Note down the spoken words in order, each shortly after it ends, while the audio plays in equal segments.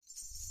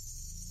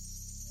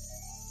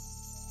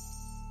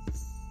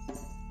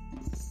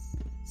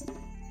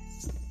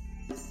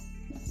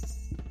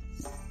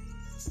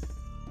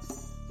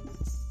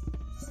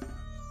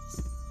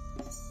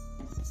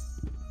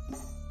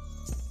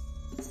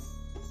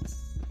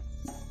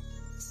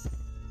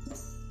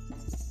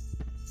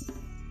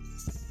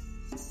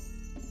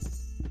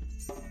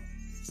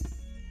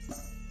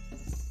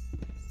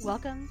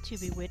Welcome to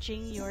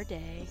Bewitching Your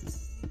Day.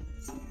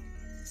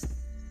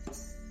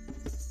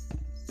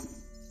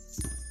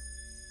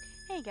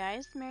 Hey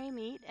guys, Mary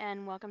Meet,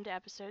 and welcome to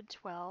episode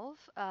 12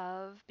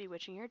 of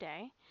Bewitching Your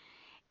Day.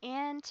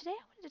 And today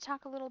I wanted to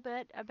talk a little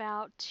bit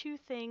about two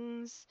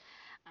things.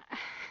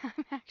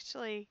 I'm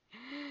actually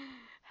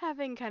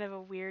having kind of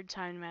a weird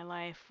time in my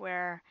life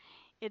where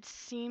it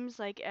seems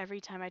like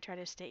every time I try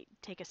to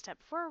take a step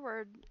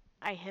forward,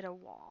 I hit a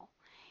wall.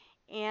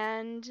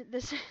 And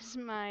this is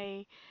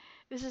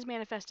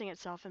manifesting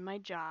itself in my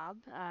job,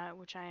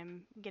 which I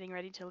am getting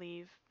ready to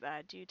leave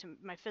due to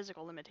my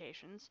physical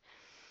limitations.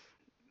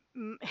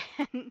 And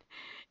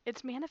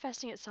it's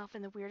manifesting itself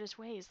in the weirdest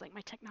ways, like my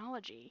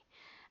technology.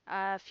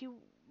 A few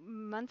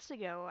months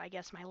ago, I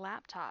guess my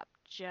laptop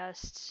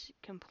just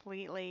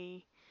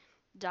completely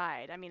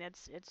died. I mean,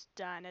 it's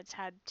done. It's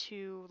had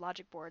 2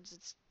 logic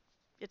boards.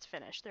 It's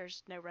finished.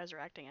 There's no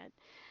resurrecting it.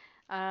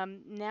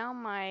 Now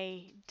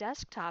my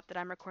desktop that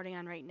I'm recording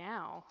on right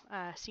now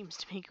seems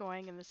to be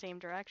going in the same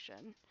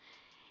direction.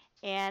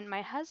 And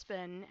my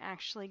husband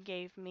actually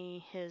gave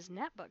me his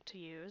netbook to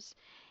use,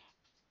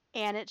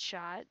 and it's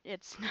shot.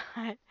 It's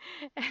not.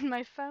 And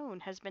my phone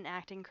has been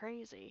acting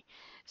crazy.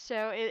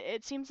 So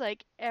it seems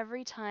like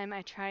every time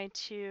I try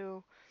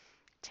to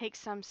take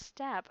some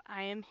step,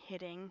 I am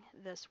hitting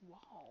this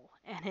wall,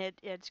 and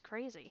it's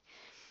crazy.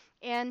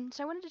 And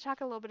so I wanted to talk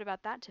a little bit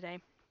about that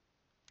today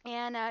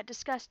and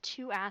discuss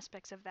 2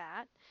 aspects of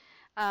that.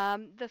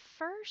 The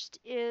first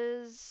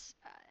is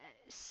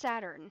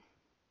Saturn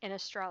in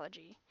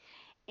astrology.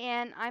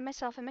 And I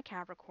myself am a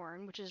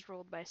Capricorn, which is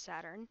ruled by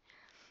Saturn.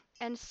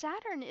 And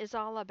Saturn is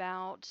all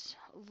about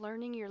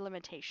learning your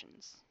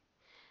limitations,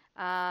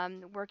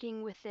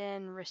 working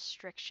within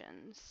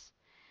restrictions,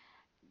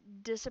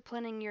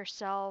 disciplining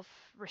yourself,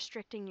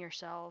 restricting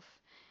yourself.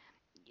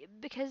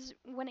 Because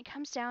when it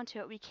comes down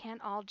to it, we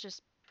can't all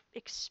just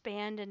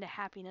expand into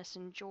happiness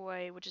and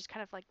joy, which is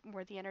kind of like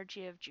more the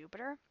energy of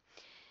Jupiter.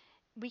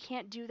 We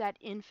can't do that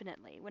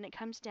infinitely. When it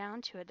comes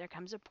down to it, there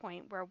comes a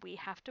point where we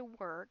have to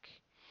work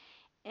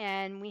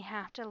and we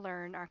have to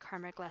learn our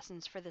karmic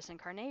lessons for this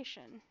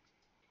incarnation.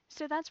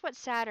 So that's what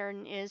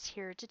Saturn is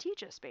here to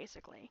teach us,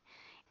 basically.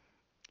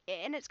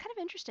 And it's kind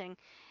of interesting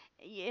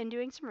in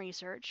doing some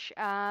research.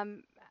 I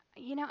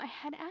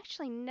had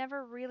actually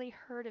never really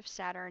heard of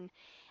Saturn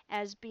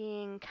as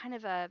being kind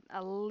of a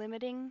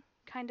limiting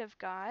kind of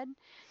god.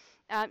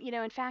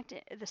 In fact,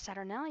 the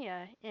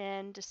Saturnalia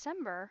in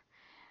December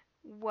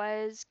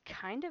was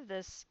kind of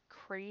this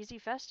crazy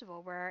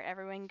festival where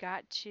everyone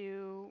got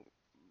to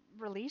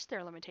release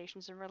their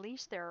limitations and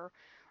release their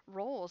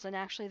roles. And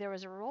actually, there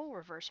was a role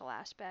reversal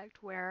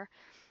aspect where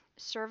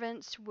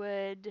servants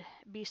would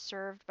be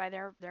served by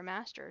their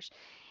masters.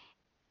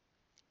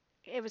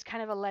 It was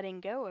kind of a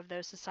letting go of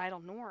those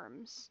societal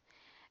norms.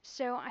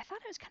 So I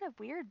thought it was kind of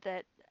weird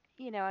that,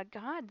 a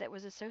god that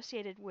was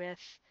associated with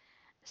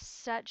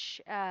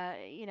such,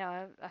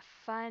 a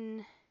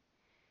fun,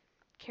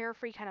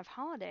 carefree kind of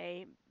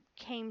holiday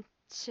came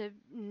to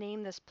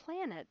name this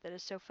planet that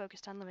is so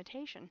focused on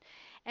limitation.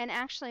 And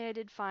actually I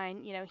did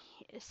find,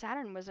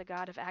 Saturn was a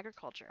god of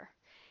agriculture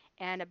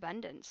and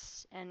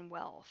abundance and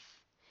wealth.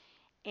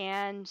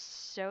 And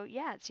so,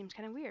 yeah, it seems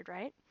kind of weird,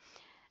 right?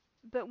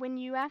 But when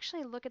you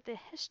actually look at the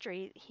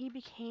history, he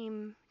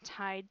became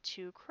tied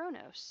to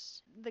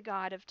Kronos, the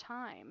god of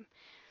time.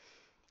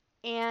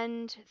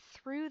 And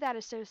through that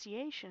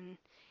association,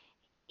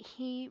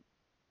 he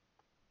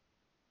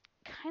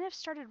kind of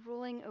started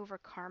ruling over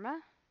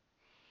karma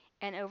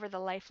and over the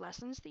life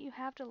lessons that you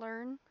have to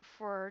learn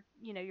for,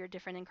 your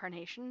different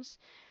incarnations.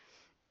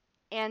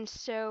 And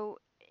so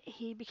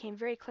he became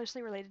very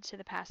closely related to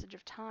the passage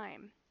of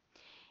time.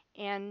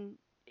 And,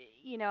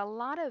 a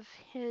lot of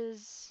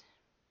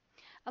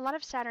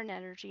Saturn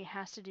energy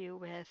has to do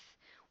with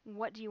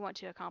what do you want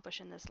to accomplish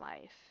in this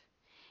life?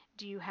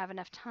 Do you have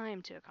enough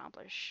time to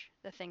accomplish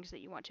the things that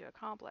you want to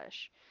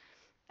accomplish?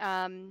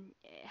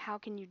 How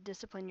can you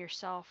discipline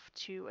yourself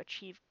to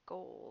achieve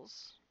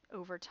goals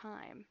over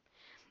time?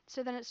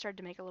 So then it started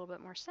to make a little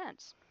bit more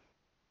sense.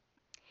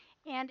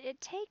 And it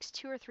takes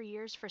 2 or 3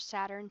 years for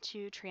Saturn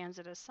to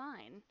transit a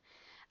sign.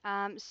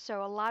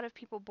 So a lot of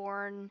people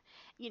born,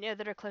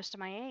 that are close to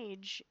my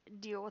age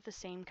deal with the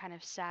same kind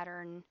of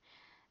Saturn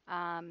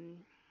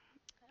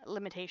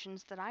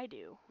limitations that I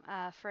do.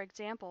 For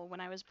example,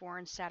 when I was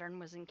born, Saturn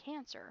was in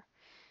Cancer.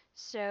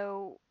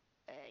 So,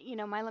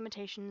 my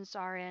limitations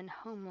are in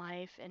home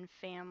life and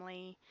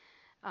family,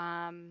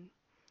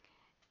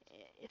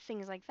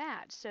 things like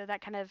that. So that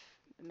kind of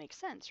makes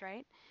sense,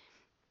 right?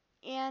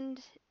 And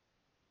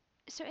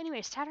so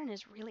anyway, Saturn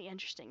is really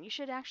interesting. You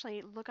should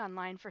actually look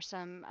online for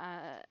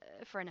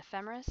for an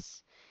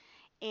ephemeris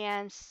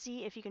and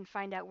see if you can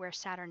find out where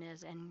Saturn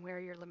is and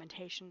where your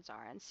limitations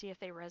are and see if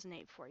they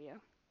resonate for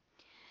you.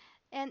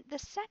 And the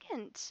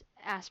second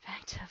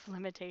aspect of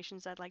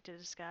limitations I'd like to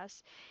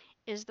discuss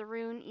is the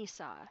rune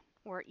Isa,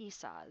 or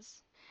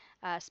Isaz,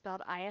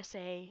 spelled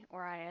Isa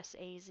or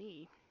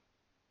Isaz.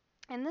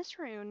 And this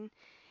rune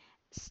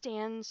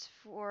stands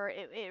for,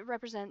 it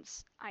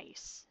represents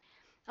ice.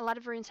 a lot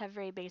of runes have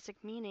very basic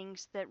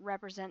meanings that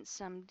represent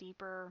some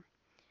deeper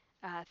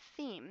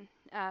theme.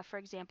 For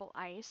example,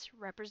 ice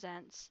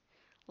represents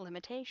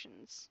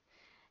limitations.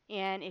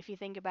 And if you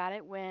think about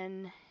it,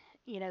 when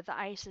the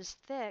ice is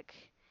thick,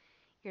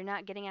 you're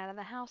not getting out of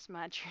the house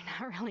much. You're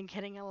not really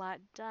getting a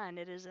lot done.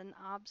 It is an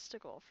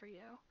obstacle for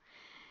you.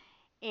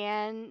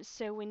 And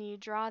so when you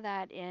draw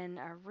that in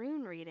a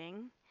rune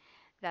reading,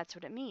 that's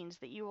what it means,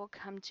 that you will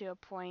come to a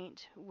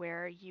point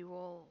where you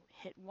will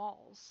hit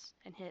walls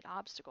and hit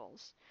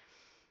obstacles.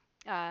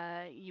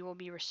 You will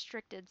be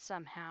restricted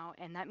somehow,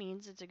 and that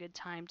means it's a good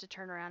time to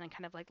turn around and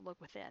kind of like look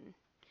within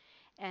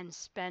and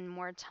spend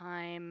more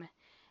time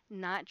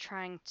not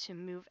trying to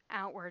move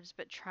outwards,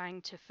 but trying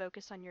to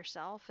focus on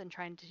yourself and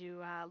trying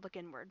to look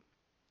inward.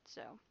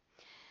 So,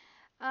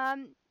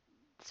 um,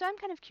 so I'm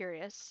kind of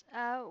curious.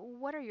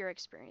 What are your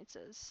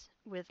experiences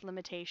with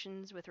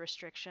limitations, with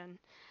restriction?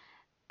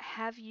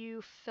 Have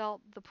you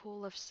felt the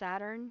pull of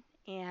Saturn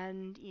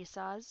and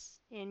Esau's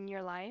in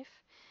your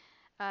life?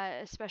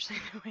 Especially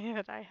the way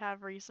that I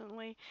have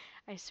recently.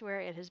 I swear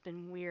it has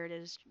been weird.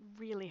 It is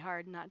really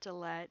hard not to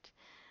let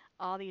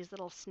all these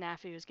little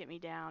snafus get me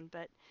down.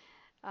 But,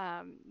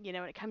 when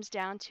it comes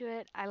down to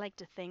it, I like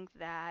to think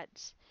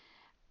that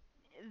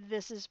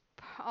this is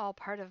all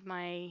part of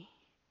my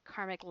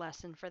karmic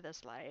lesson for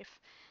this life.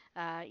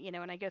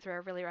 When I go through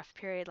a really rough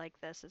period like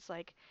this, it's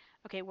like,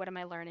 okay, what am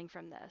I learning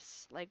from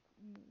this? Like,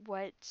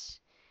 what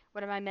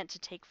am I meant to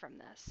take from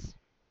this?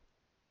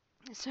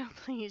 So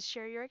please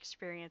share your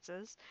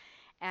experiences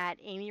at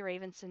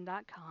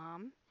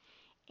amyravenson.com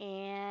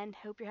and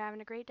hope you're having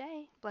a great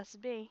day.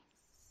 Blessed be.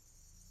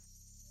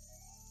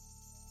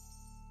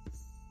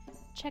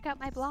 Check out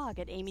my blog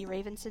at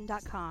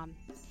amyravenson.com.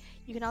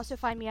 You can also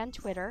find me on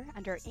Twitter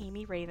under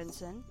Amy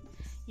Ravenson.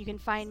 You can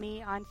find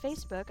me on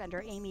Facebook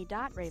under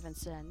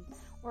amy.ravenson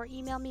or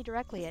email me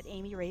directly at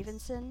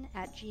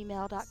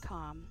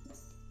amyravenson@gmail.com.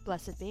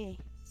 Blessed be.